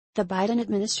The Biden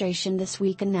administration this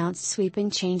week announced sweeping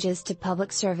changes to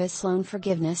Public Service Loan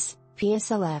Forgiveness,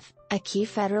 PSLF, a key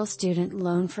federal student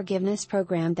loan forgiveness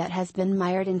program that has been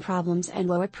mired in problems and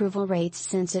low approval rates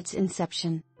since its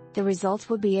inception. The result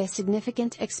will be a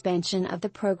significant expansion of the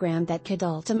program that could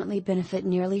ultimately benefit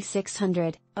nearly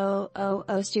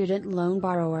 600,000 student loan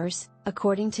borrowers,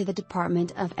 according to the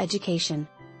Department of Education.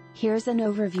 Here's an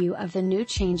overview of the new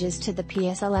changes to the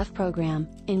PSLF program,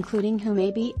 including who may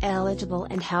be eligible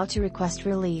and how to request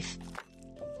relief.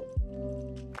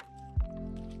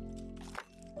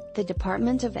 The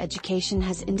Department of Education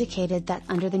has indicated that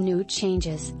under the new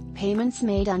changes, payments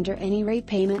made under any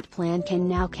repayment plan can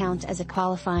now count as a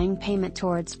qualifying payment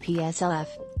towards PSLF.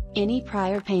 Any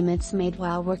prior payments made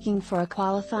while working for a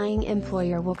qualifying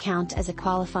employer will count as a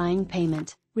qualifying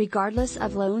payment, regardless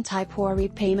of loan type or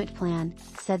repayment plan,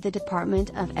 said the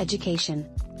Department of Education.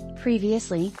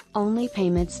 Previously, only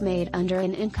payments made under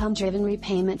an income-driven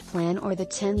repayment plan or the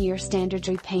 10-year standard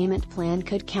repayment plan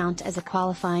could count as a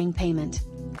qualifying payment.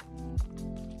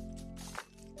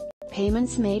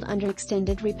 Payments made under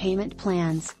extended repayment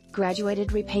plans,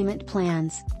 graduated repayment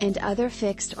plans, and other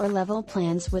fixed or level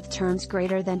plans with terms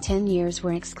greater than 10 years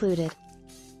were excluded.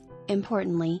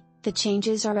 Importantly, the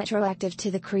changes are retroactive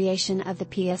to the creation of the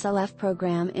PSLF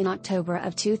program in October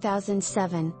of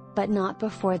 2007, but not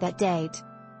before that date.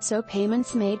 So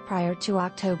payments made prior to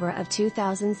October of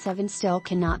 2007 still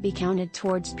cannot be counted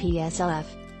towards PSLF.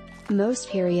 Most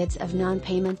periods of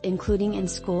non-payment including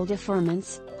in-school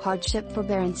deferments, hardship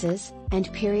forbearances,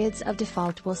 and periods of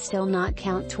default will still not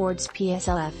count towards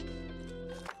PSLF.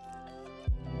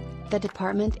 The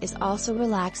department is also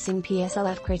relaxing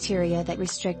PSLF criteria that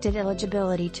restricted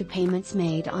eligibility to payments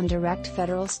made on direct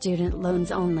federal student loans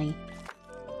only.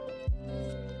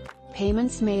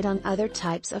 Payments made on other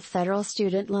types of federal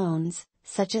student loans,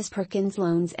 such as Perkins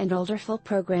loans and older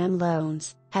FFEL-program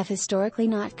loans, have historically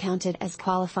not counted as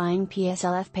qualifying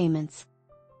PSLF payments.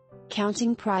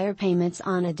 Counting prior payments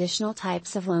on additional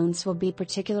types of loans will be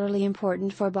particularly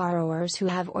important for borrowers who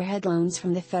have or had loans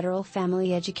from the Federal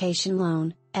Family Education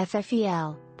Loan,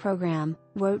 FFEL, program,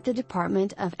 wrote the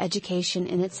Department of Education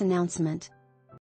in its announcement.